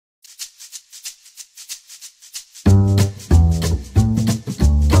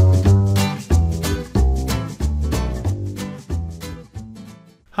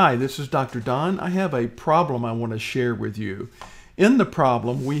Hi, this is Dr. Don. I have a problem I want to share with you. In the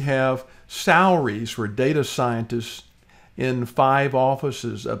problem, we have salaries for data scientists in 5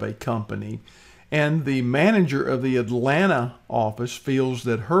 offices of a company, and the manager of the Atlanta office feels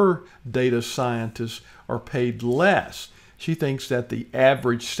that her data scientists are paid less. She thinks that the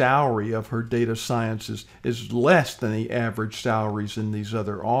average salary of her data scientists is less than the average salaries in these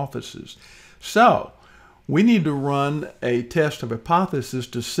other offices. So, we need to run a test of hypothesis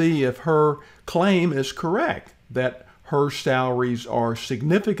to see if her claim is correct, that her salaries are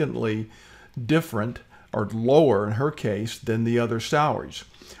significantly different or lower in her case than the other salaries.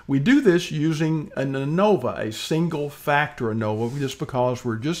 We do this using an ANOVA, a single factor ANOVA, just because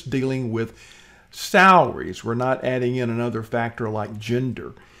we're just dealing with salaries. We're not adding in another factor like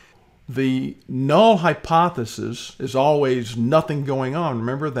gender. The null hypothesis is always nothing going on.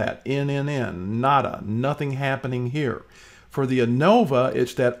 Remember that, NNN, nada, nothing happening here. For the ANOVA,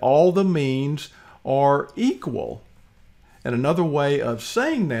 it's that all the means are equal. And another way of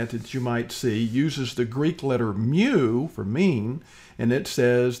saying that you might see uses the Greek letter mu for mean, and it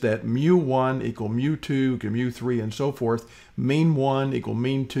says that mu1 equal mu2 equal mu3 and so forth, mean1 equal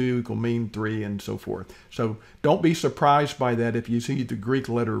mean2 equal mean3 and so forth. So don't be surprised by that if you see the Greek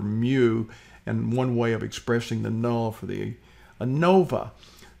letter mu and one way of expressing the null for the ANOVA.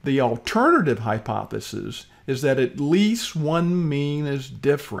 The alternative hypothesis is that at least one mean is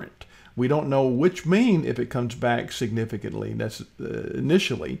different. We don't know which mean if it comes back significantly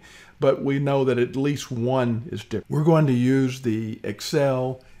initially, but we know that at least one is different. We're going to use the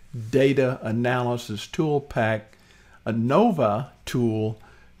Excel Data Analysis ToolPak ANOVA tool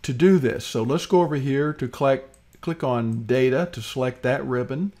to do this. So let's go over here to click on Data to select that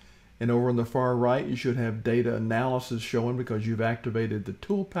ribbon. And over on the far right, you should have Data Analysis showing because you've activated the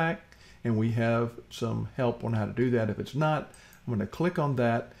ToolPak, and we have some help on how to do that. If it's not, I'm going to click on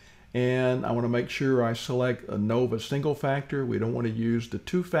that. And I want to make sure I select ANOVA single factor. We don't want to use the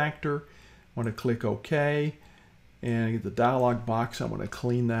 2-factor. I want to click OK. And get the dialog box, I want to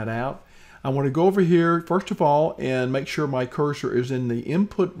clean that out. I want to go over here, first of all, and make sure my cursor is in the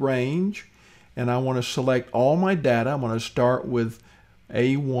input range. And I want to select all my data. I'm going to start with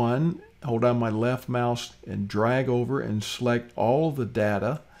A1, hold down my left mouse and drag over and select all of the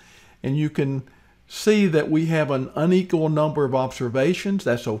data. And you can see that we have an unequal number of observations.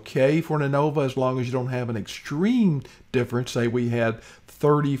 That's okay for an ANOVA as long as you don't have an extreme difference. Say we had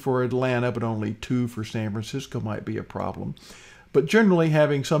 30 for Atlanta, but only 2 for San Francisco might be a problem. But generally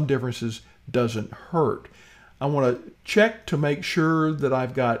having some differences doesn't hurt. I want to check to make sure that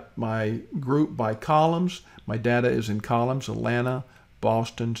I've got my group by columns. My data is in columns, Atlanta,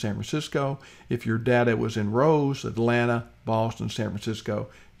 Boston, San Francisco. If your data was in rows, Atlanta, Boston, San Francisco,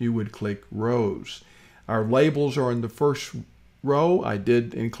 you would click rows. Our labels are in the first row. I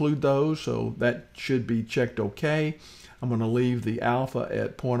did include those, so that should be checked okay. I'm going to leave the alpha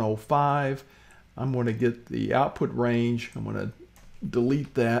at 0.05. I'm going to get the output range. I'm going to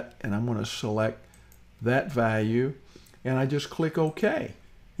delete that, and I'm going to select that value, and I just click OK.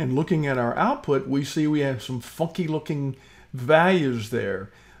 And looking at our output, we see we have some funky looking values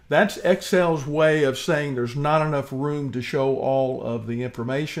there. That's Excel's way of saying there's not enough room to show all of the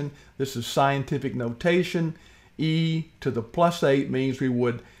information. This is scientific notation. E to the +8 means we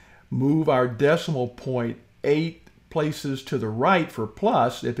would move our decimal point 8 places to the right for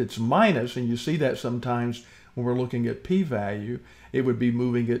plus. If it's minus, and you see that sometimes when we're looking at p-value, it would be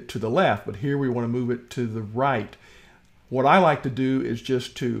moving it to the left. But here we want to move it to the right. What I like to do is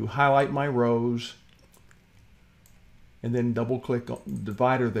just to highlight my rows and then double click on the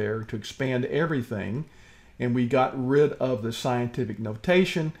divider there to expand everything. And we got rid of the scientific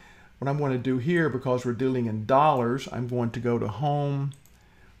notation. What I'm going to do here, because we're dealing in dollars, I'm going to go to Home,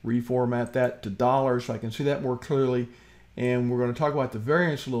 reformat that to dollars so I can see that more clearly. And we're going to talk about the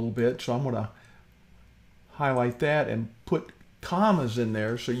variance a little bit. So I'm going to highlight that and put commas in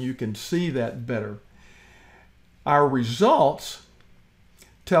there so you can see that better. Our results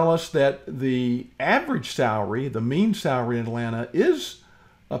tell us that the average salary, the mean salary in Atlanta, is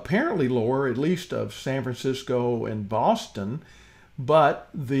apparently lower, at least of San Francisco and Boston, but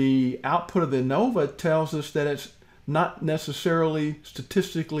the output of the ANOVA tells us that it's not necessarily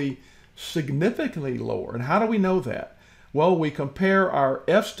statistically significantly lower. And how do we know that? Well, we compare our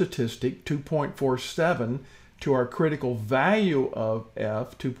F statistic, 2.47, to our critical value of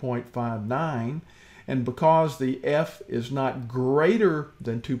F, 2.59, and because the F is not greater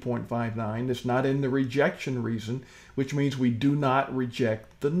than 2.59, it's not in the rejection reason, which means we do not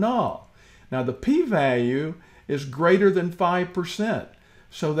reject the null. Now the p-value is greater than 5%,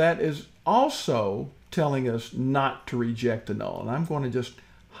 so that is also telling us not to reject the null. And I'm going to just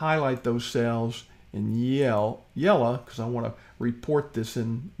highlight those cells in yellow because I want to report this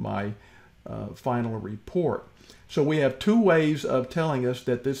in my final report. So we have two ways of telling us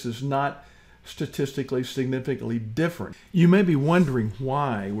that this is not statistically significantly different. You may be wondering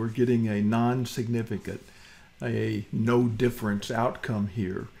why we're getting a non-significant, a no difference outcome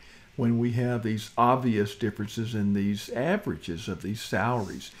here when we have these obvious differences in these averages of these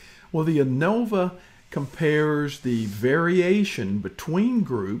salaries. Well, the ANOVA compares the variation between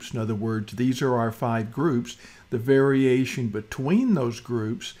groups. In other words, these are our 5 groups, the variation between those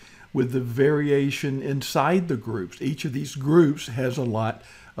groups with the variation inside the groups. Each of these groups has a lot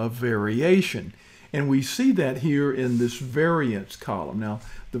of variation. And we see that here in this variance column. Now,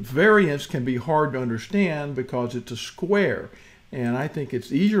 the variance can be hard to understand because it's a square. And I think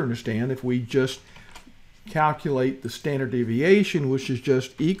it's easier to understand if we just calculate the standard deviation, which is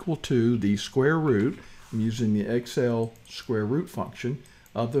just equal to the square root. I'm using the Excel square root function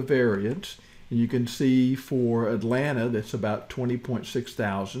of the variance. And you can see for Atlanta, that's about 20.6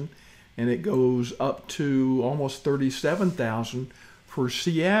 thousand. And it goes up to almost 37,000 for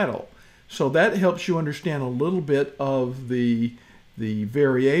Seattle. So that helps you understand a little bit of the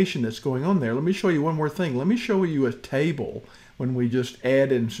variation that's going on there. Let me show you one more thing. Let me show you a table when we just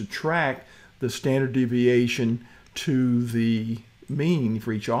add and subtract the standard deviation to the mean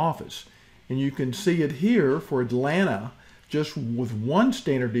for each office. And you can see it here for Atlanta, just with one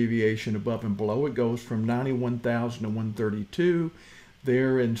standard deviation above and below. It goes from 91,000 to 132.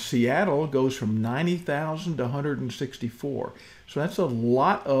 There in Seattle, it goes from 90,000 to 164. So that's a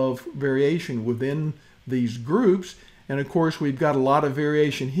lot of variation within these groups. And of course, we've got a lot of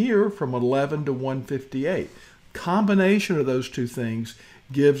variation here from 11 to 158. Combination of those two things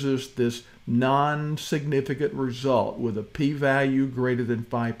gives us this non-significant result with a p-value greater than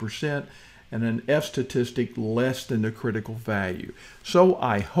 5% and an F statistic less than the critical value. So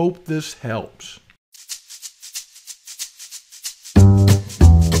I hope this helps.